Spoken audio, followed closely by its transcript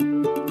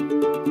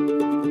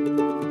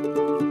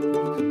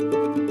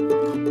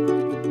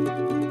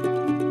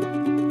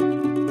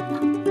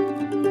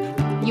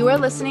You are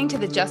listening to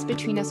the Just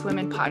Between Us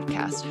Women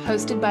podcast,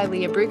 hosted by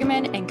Leah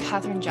Brueggemann and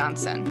Katherine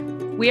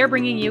Johnson. We are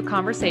bringing you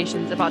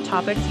conversations about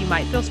topics you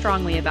might feel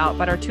strongly about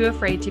but are too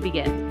afraid to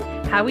begin.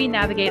 How we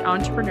navigate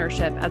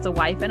entrepreneurship as a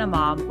wife and a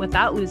mom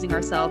without losing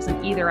ourselves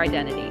in either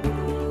identity.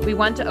 We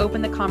want to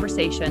open the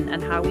conversation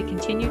on how we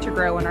continue to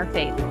grow in our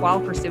faith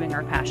while pursuing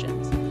our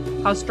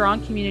passions. How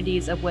strong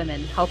communities of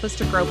women help us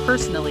to grow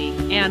personally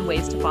and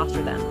ways to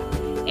foster them.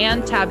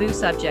 And taboo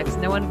subjects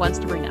no one wants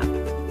to bring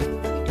up.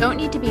 Don't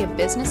need to be a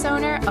business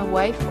owner, a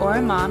wife, or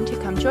a mom to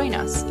come join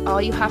us.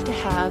 All you have to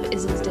have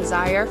is a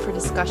desire for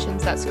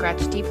discussions that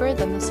scratch deeper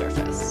than the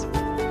surface.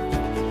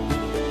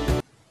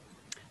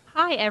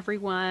 Hi,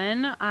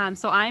 everyone.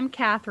 So I'm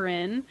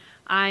Katherine.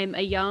 I'm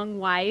a young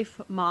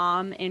wife,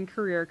 mom, and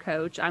career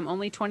coach. I'm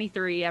only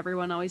 23.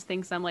 Everyone always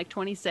thinks I'm like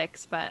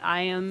 26, but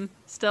I am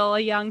still a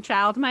young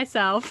child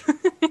myself.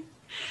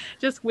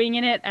 Just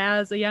winging it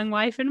as a young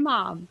wife and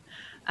mom.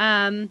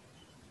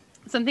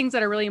 Some things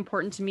that are really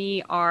important to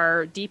me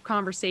are deep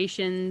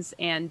conversations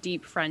and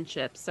deep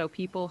friendships. So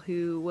people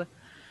who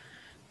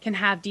can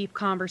have deep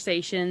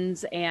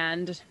conversations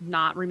and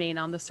not remain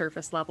on the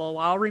surface level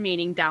while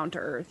remaining down to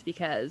earth,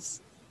 because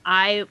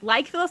I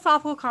like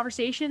philosophical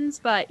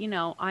conversations, but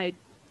I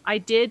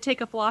did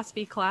take a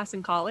philosophy class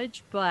in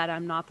college, but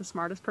I'm not the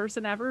smartest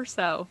person ever.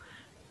 So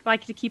I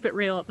like to keep it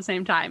real at the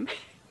same time.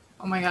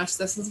 Oh my gosh,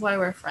 this is why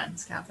we're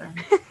friends,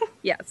 Katherine.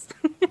 Yes.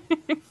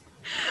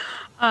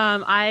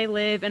 I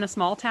live in a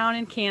small town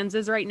in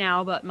Kansas right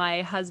now, but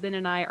my husband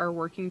and I are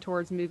working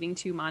towards moving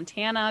to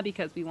Montana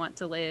because we want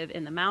to live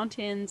in the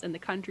mountains and the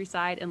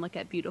countryside and look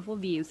at beautiful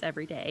views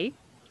every day.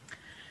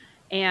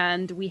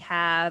 And we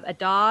have a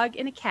dog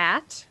and a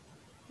cat,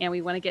 and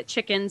we want to get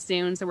chickens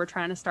soon. So we're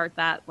trying to start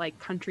that like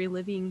country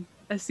living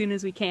as soon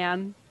as we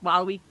can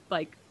while we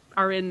like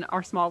are in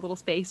our small little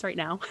space right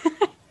now.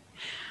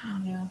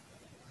 Yeah.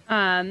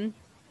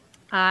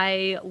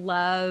 I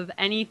love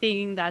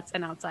anything that's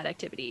an outside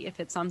activity. If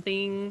it's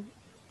something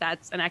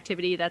that's an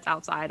activity that's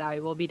outside, I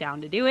will be down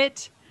to do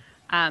it.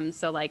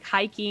 So like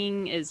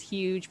hiking is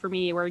huge for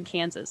me. We're in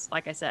Kansas,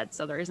 like I said,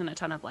 so there isn't a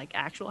ton of like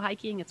actual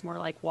hiking. It's more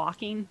like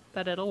walking,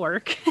 but it'll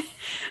work.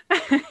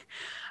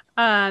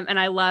 And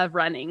I love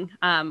running.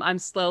 I'm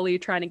slowly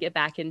trying to get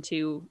back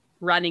into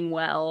running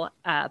well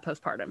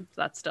postpartum.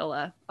 So that's still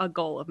a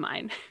goal of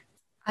mine.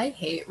 I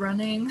hate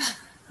running.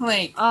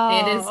 It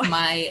is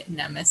my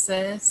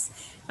nemesis.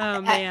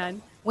 Oh,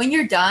 man. When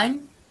you're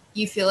done,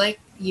 you feel like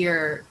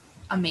you're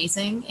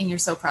amazing and you're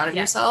so proud of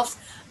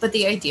yourself. But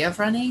the idea of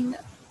running,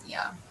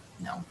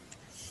 no.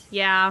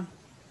 Yeah.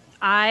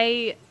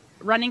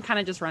 Running kind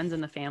of just runs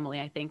in the family,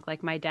 I think.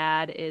 Like my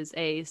dad is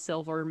a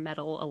silver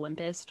medal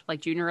Olympist,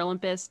 like junior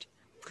Olympist.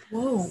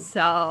 Whoa.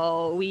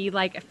 So we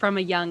like from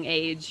a young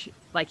age,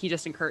 like he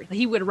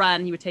would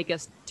run, he would take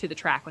us to the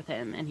track with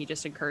him and he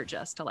just encouraged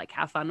us to like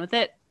have fun with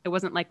it. It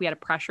wasn't like we had a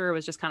pressure. It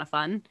was just kind of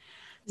fun.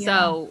 Yeah.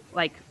 So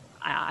like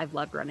I've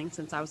loved running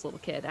since I was a little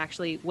kid.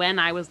 Actually, when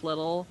I was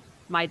little,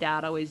 my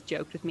dad always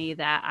joked with me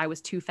that I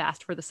was too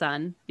fast for the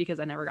sun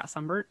because I never got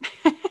sunburnt,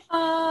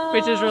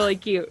 which is really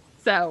cute.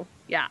 So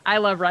yeah, I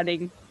love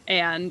running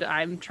and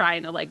I'm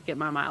trying to like get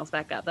my miles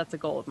back up. That's a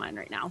goal of mine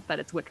right now, but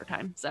it's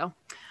wintertime. So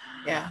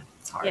yeah,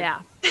 it's hard. Yeah.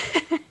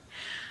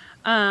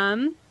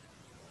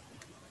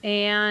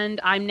 And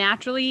I'm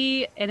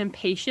naturally an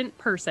impatient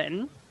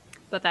person,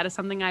 but that is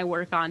something I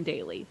work on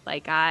daily.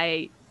 Like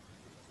I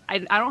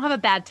don't have a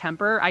bad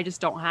temper. I just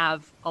don't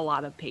have a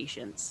lot of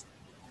patience,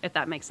 if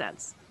that makes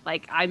sense.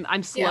 Like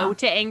I'm slow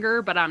to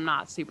anger, but I'm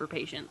not super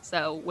patient.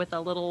 So with a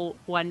little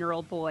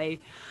 1-year-old boy,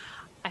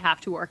 I have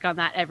to work on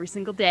that every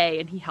single day.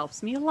 And he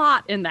helps me a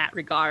lot in that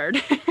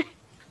regard.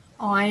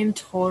 Oh, I'm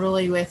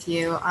totally with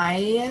you.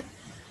 I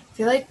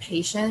feel like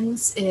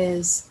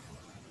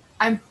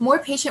I'm more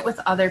patient with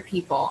other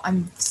people.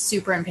 I'm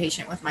super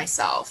impatient with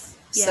myself.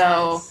 Yes.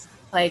 So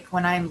like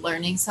when I'm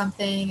learning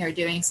something or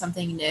doing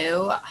something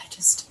new,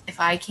 if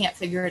I can't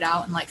figure it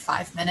out in like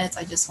 5 minutes,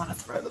 I just want to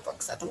throw the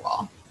books at the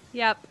wall.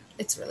 Yep.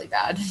 It's really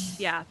bad.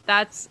 Yeah,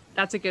 that's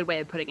a good way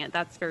of putting it.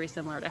 That's very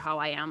similar to how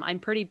I am. I'm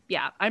pretty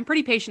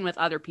patient with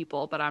other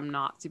people, but I'm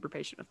not super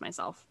patient with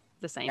myself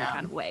the same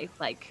kind of way.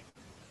 Like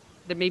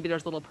maybe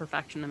there's a little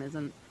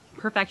perfectionism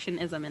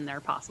in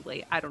there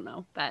possibly. I don't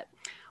know, but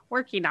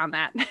working on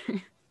that.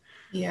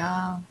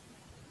 Yeah.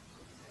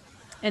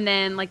 And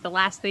then like the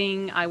last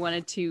thing I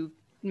wanted to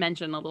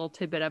mention, a little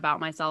tidbit about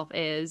myself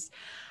is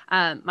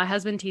my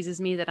husband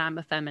teases me that I'm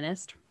a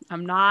feminist.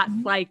 I'm not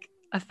like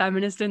a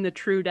feminist in the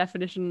true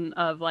definition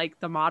of like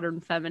the modern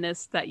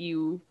feminist that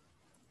you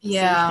see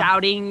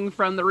shouting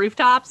from the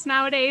rooftops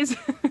nowadays.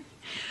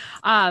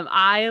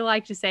 I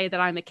like to say that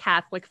I'm a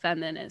Catholic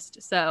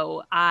feminist.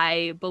 So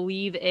I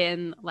believe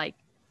in like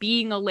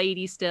being a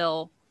lady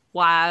still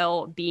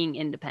while being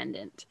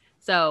independent.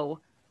 So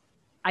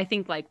I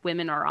think like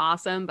women are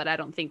awesome, but I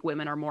don't think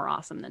women are more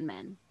awesome than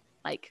men.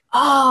 Like,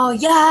 oh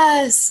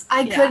yes,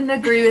 I couldn't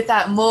agree with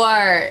that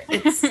more.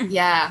 It's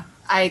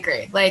I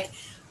agree. Like,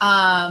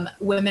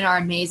 women are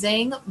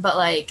amazing, but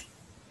like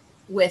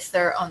with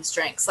their own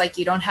strengths. Like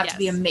you don't have to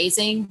be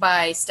amazing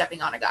by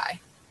stepping on a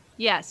guy.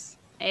 Yes.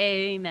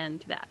 Amen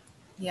to that.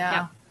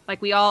 Yeah.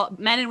 Like we all,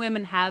 men and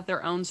women have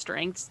their own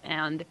strengths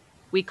and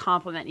we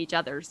complement each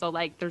other. So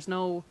like there's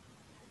no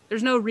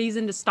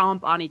reason to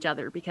stomp on each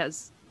other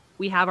because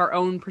we have our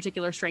own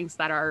particular strengths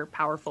that are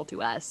powerful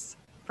to us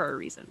for a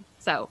reason.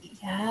 So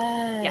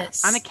yeah,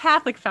 I'm a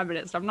Catholic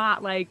feminist. I'm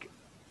not like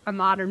a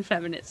modern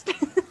feminist.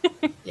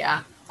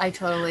 Yeah, I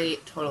totally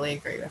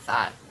agree with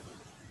that.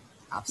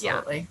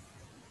 Absolutely. Yeah.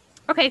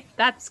 Okay,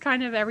 that's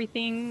kind of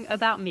everything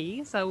about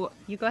me. So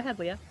you go ahead,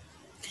 Leah.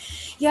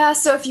 Yeah,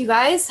 so if you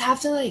guys have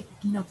to like,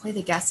 play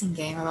the guessing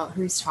game about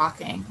who's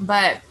talking,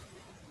 but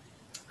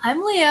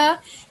I'm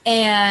Leah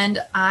and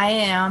I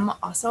am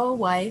also a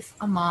wife,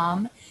 a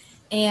mom,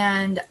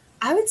 and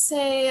I would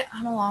say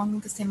I'm along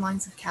the same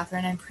lines of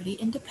Catherine. I'm pretty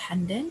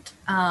independent.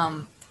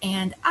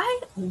 And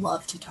I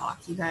love to talk,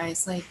 you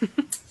guys. Like,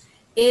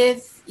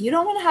 if you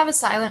don't want to have a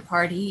silent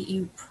party,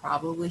 you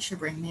probably should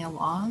bring me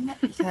along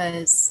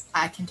because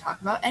I can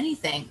talk about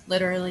anything,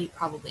 literally,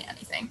 probably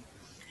anything.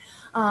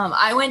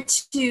 I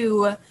went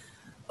to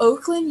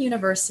Oakland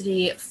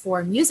University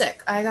for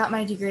music. I got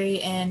my degree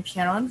in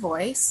piano and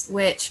voice,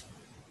 which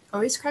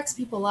always cracks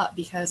people up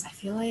because I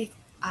feel like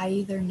I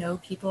either know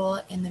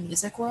people in the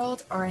music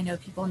world or I know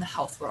people in the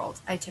health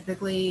world.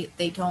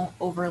 They don't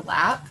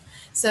overlap.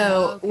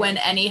 So when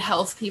any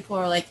health people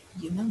are like,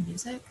 you know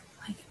music?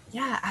 Like,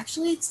 yeah,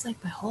 actually it's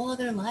like my whole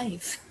other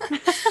life.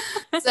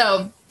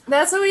 So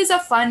that's always a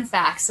fun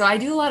fact. So I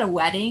do a lot of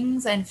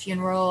weddings and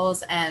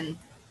funerals and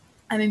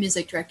I'm a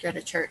music director at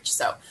a church.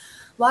 So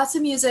lots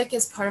of music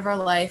is part of our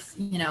life.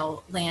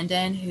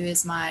 Landon, who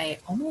is my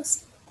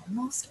almost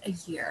a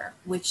year,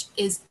 which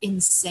is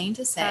insane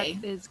to say.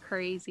 That is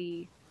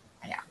crazy.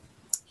 Yeah.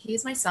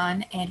 He's my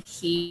son, and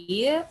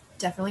he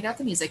definitely got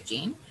the music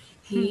gene.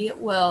 He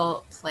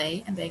will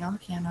play and bang on the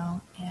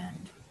piano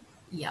and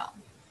yell.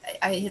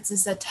 It's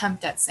his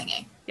attempt at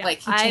singing. Yeah, like,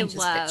 he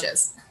changes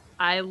pitches.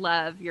 I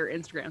love your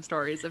Instagram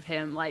stories of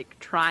him, like,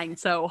 trying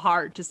so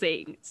hard to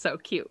sing. It's so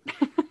cute.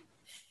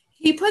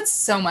 He puts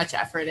so much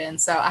effort in,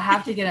 so I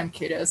have to give him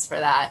kudos for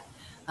that.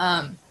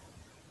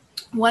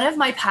 One of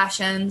my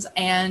passions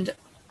and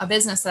a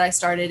business that I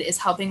started is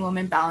helping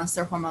women balance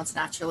their hormones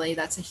naturally.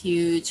 That's a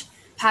huge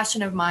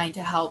passion of mine,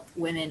 to help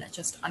women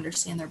just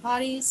understand their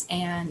bodies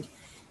and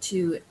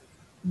to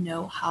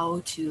know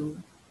how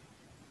to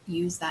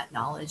use that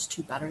knowledge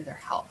to better their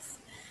health.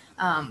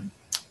 I'm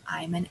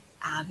an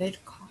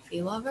avid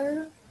coffee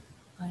lover.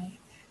 Like,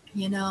 if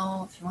you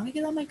want to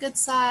get on my good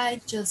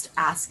side, just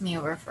ask me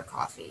over for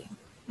coffee.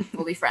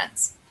 We'll be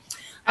friends.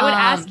 I would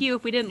ask you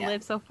if we didn't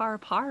live so far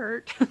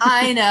apart.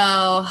 I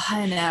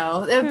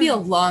know. It would be a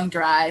long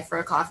drive for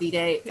a coffee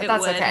date, but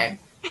that's okay.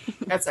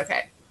 That's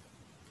okay.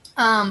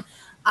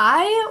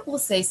 I will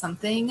say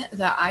something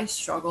that I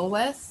struggle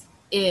with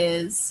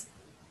is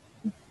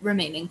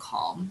remaining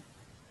calm.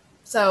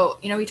 So,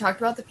 we talked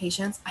about the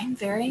patience. I'm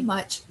very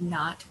much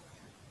not,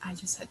 I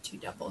just had 2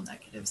 double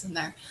negatives in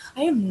there.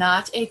 I am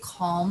not a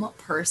calm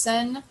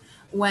person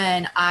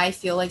when I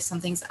feel like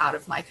something's out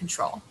of my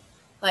control.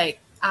 Like,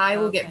 I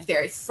will get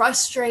very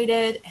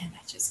frustrated and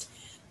I just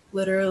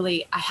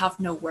literally, I have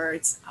no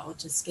words. I will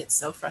just get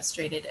so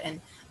frustrated.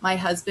 And my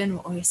husband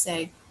will always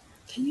say,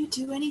 can you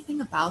do anything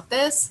about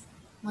this?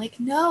 I'm like,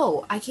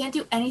 no, I can't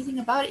do anything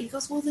about it. He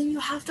goes, well, then you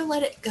have to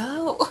let it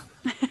go.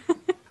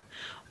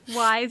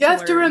 Wise You have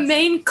words. to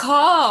remain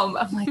calm.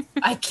 I'm like,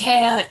 I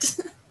can't.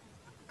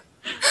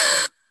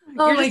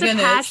 You're just a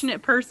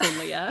passionate person,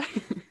 Leah.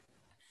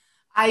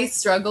 I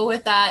struggle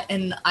with that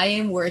and I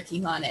am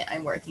working on it.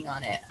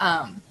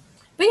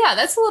 But yeah,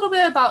 that's a little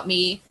bit about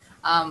me.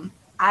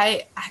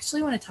 I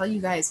actually want to tell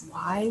you guys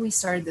why we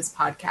started this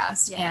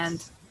podcast. Yes.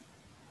 And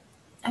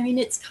I mean,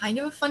 it's kind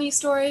of a funny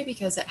story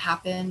because it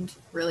happened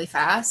really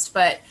fast,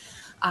 but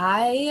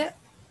I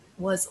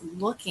was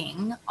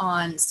looking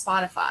on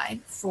Spotify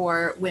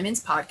for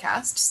women's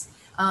podcasts,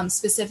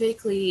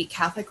 specifically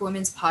Catholic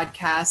women's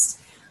podcasts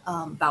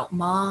about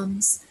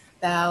moms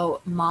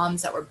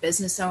that were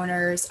business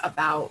owners,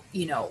 about,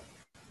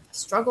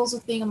 struggles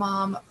with being a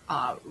mom,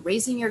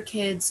 raising your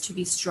kids to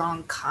be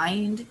strong,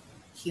 kind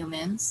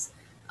humans,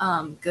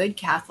 good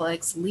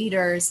Catholics,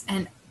 leaders.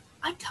 And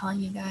I'm telling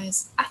you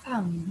guys, I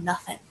found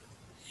nothing.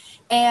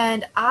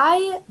 And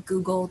I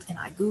Googled and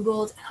I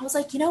was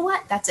like, you know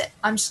what? That's it.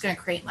 I'm just going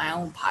to create my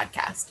own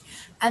podcast.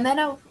 And then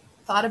I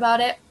thought about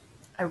it.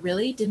 I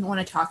really didn't want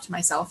to talk to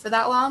myself for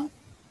that long.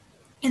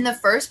 And the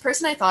first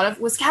person I thought of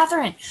was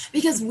Catherine,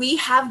 because we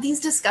have these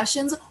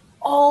discussions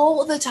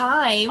all the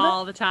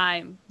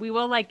time. We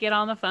will like get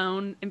on the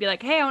phone and be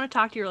like, hey, I want to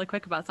talk to you really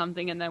quick about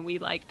something. And then we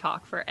like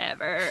talk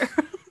forever.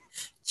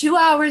 2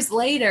 hours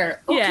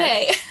later.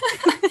 Okay.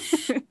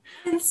 Yes.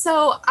 And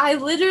so I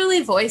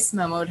literally voice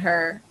memoed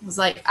her, was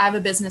like, I have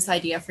a business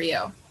idea for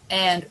you.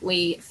 And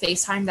we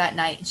FaceTimed that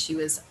night and she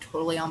was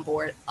totally on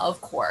board, of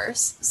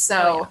course.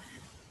 So,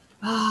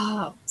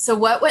 so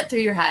what went through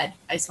your head?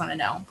 I just want to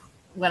know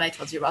when I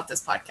told you about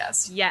this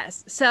podcast.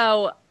 Yes.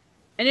 So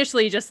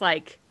initially just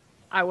like,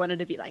 I wanted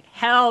to be like,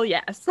 hell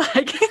yes.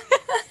 Like,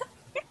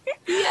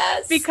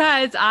 yes.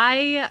 Because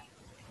I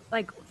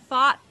like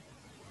thought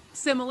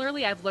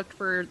similarly, I've looked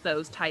for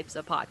those types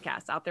of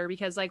podcasts out there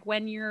because, like,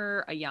 when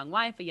you're a young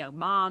wife, a young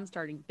mom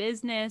starting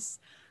business,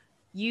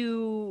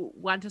 you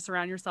want to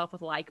surround yourself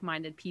with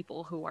like-minded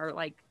people who are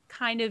like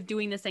kind of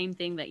doing the same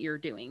thing that you're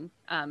doing.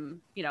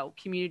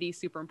 Community is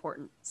super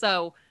important.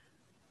 So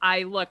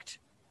I looked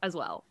as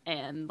well.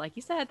 And like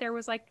you said, there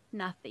was like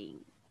nothing.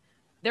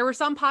 There were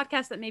some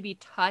podcasts that maybe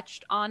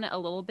touched on it a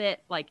little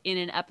bit, like in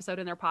an episode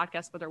in their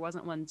podcast, but there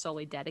wasn't one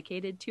solely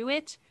dedicated to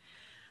it,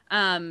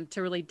 to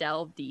really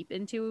delve deep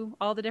into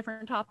all the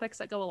different topics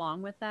that go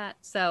along with that.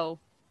 So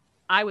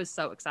I was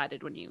so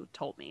excited when you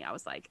told me. I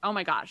was like, oh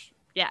my gosh,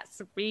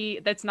 yes,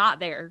 that's not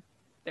there.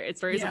 There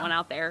isn't one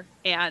out there.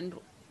 And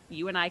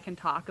you and I can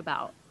talk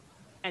about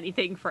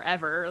anything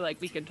forever.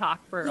 Like, we can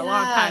talk for a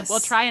long time.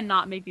 We'll try and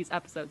not make these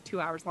episodes 2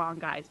 hours long,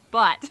 guys,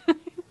 but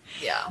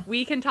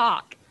we can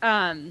talk.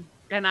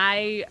 And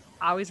I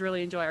always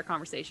really enjoy our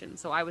conversation.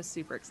 So I was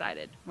super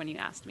excited when you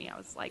asked me. I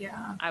was like,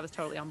 I was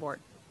totally on board.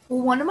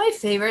 Well, one of my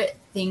favorite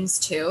things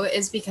too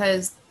is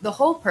because the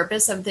whole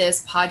purpose of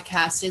this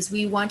podcast is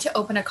we want to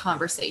open a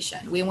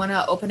conversation. We want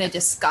to open a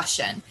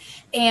discussion.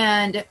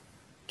 And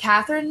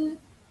Catherine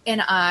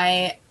and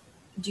I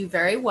do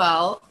very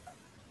well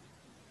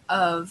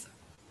of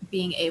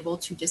being able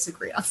to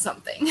disagree on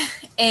something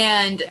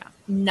and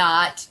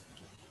not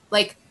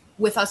like,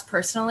 with us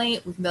personally,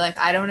 we can be like,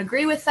 I don't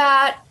agree with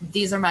that.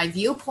 These are my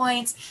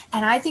viewpoints.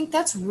 And I think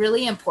that's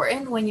really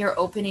important when you're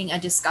opening a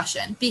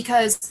discussion,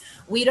 because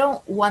we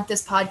don't want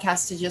this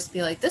podcast to just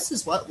be like, this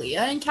is what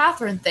Leah and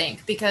Catherine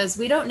think, because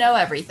we don't know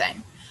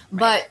everything. Right.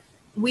 But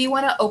we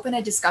want to open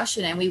a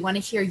discussion and we want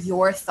to hear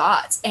your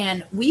thoughts,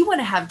 and we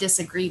want to have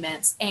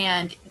disagreements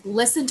and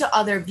listen to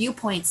other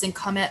viewpoints and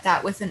come at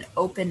that with an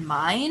open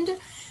mind.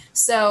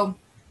 So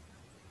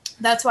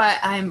that's why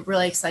I'm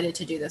really excited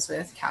to do this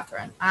with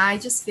Catherine. I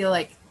just feel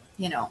like,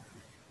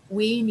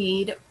 we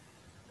need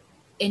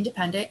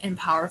independent and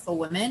powerful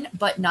women,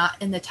 but not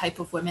in the type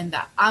of women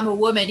that I'm a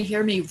woman,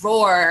 hear me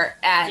roar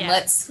and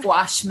let's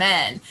squash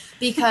men,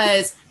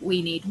 because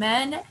we need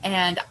men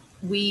and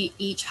we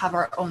each have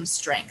our own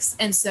strengths.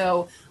 And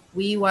so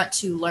we want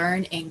to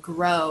learn and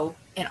grow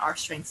in our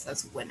strengths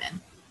as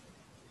women.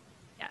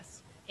 Yes.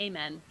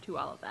 Amen to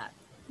all of that.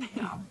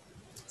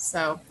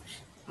 So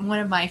one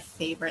of my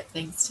favorite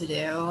things to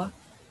do.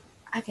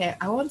 Okay,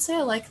 I won't say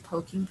I like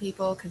poking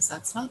people because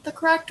that's not the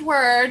correct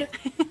word.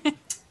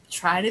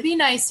 Try to be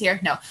nice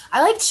here. No,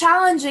 I like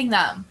challenging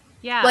them.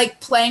 Yeah. Like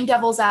playing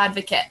devil's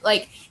advocate.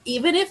 Like,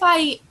 even if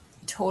I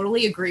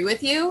totally agree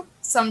with you,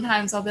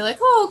 sometimes I'll be like,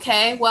 oh,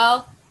 okay,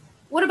 well,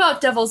 what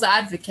about devil's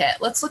advocate?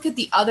 Let's look at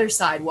the other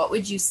side. What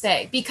would you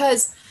say?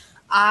 Because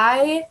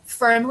I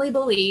firmly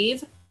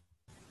believe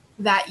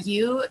that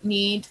you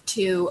need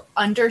to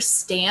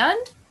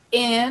understand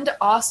and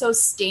also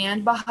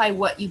stand behind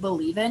what you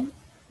believe in,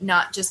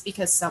 not just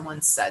because someone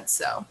said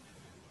so.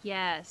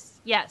 Yes.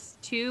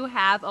 To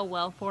have a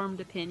well-formed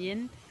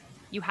opinion,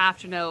 you have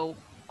to know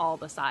all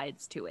the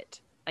sides to it.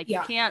 Like, you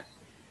can't,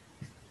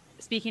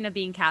 speaking of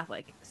being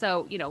Catholic,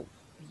 so,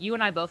 you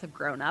and I both have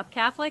grown up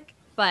Catholic,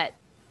 but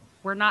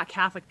we're not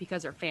Catholic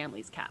because our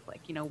family's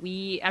Catholic.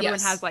 Everyone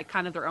has like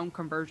kind of their own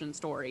conversion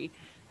story.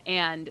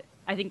 And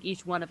I think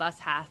each one of us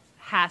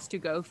has to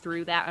go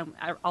through that, and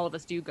all of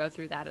us do go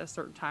through that at a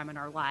certain time in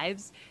our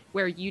lives,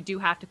 where you do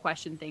have to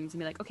question things and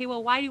be like, okay,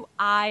 well, why do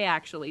I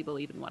actually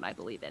believe in what I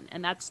believe in?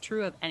 And that's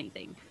true of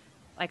anything.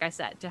 Like I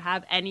said, to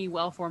have any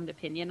well-formed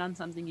opinion on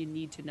something, you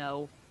need to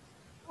know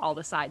all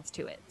the sides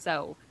to it.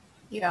 So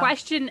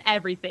question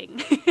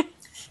everything.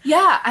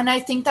 And I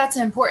think that's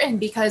important,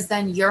 because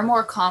then you're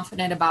more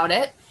confident about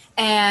it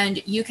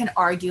and you can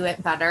argue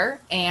it better,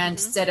 and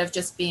instead of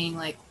just being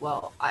like,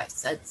 well, I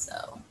said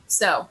so.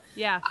 So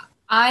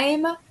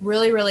I'm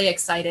really, really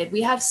excited.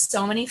 We have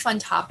so many fun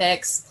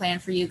topics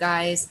planned for you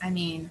guys. I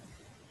mean,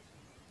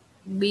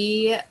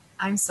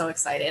 I'm so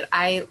excited.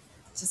 I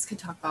just could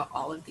talk about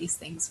all of these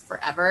things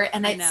forever.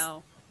 And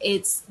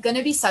it's going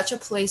to be such a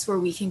place where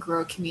we can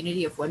grow a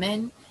community of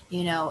women.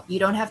 You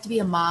don't have to be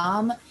a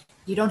mom.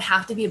 You don't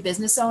have to be a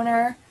business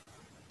owner.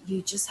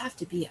 You just have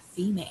to be a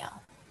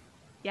female.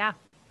 Yeah.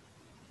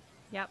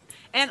 Yep.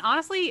 And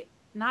honestly,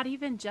 not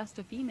even just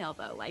a female,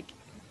 though. Like,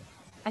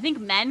 I think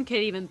men could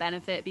even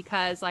benefit,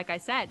 because, like I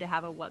said, to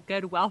have a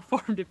good,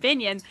 well-formed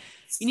opinion,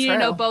 you need to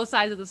know both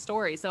sides of the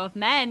story. So if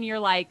men, you're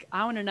like,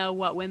 I want to know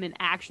what women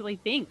actually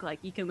think, like,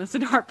 you can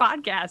listen to our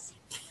podcast.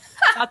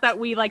 Not that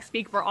we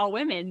speak for all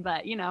women,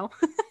 but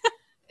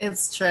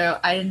It's true.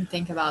 I didn't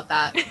think about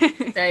that.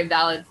 Very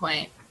valid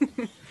point.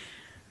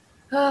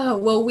 Oh,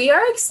 well, we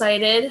are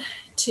excited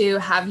to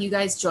have you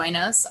guys join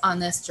us on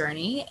this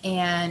journey,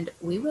 and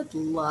we would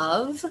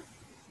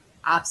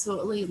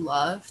absolutely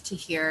love to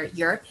hear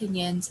your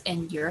opinions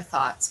and your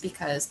thoughts,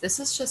 because this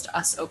is just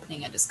us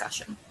opening a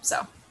discussion.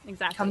 So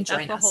exactly, come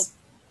join us.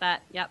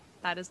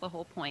 That is the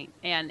whole point.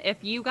 And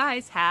if you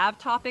guys have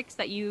topics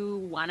that you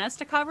want us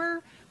to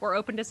cover, we're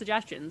open to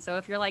suggestions. So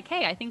if you're like,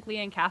 hey, I think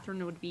Leah and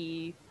Catherine would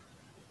be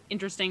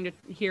interesting to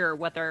hear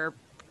what their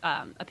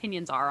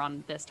opinions are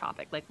on this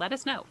topic, let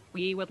us know.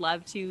 We would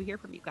love to hear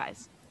from you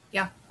guys.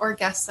 Or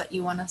guests that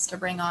you want us to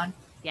bring on.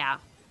 Yeah.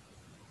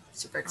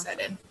 Super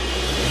excited.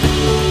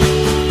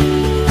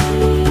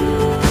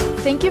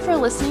 Thank you for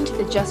listening to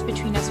the Just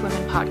Between Us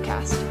Women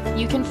podcast.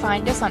 You can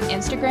find us on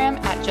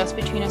Instagram at Just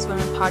Between Us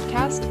Women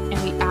podcast,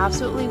 and we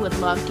absolutely would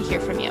love to hear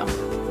from you.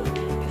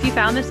 If you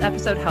found this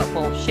episode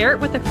helpful, share it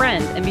with a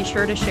friend and be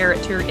sure to share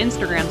it to your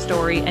Instagram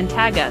story and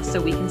tag us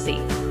so we can see.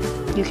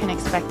 You can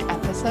expect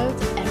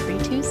episodes every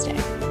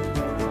Tuesday.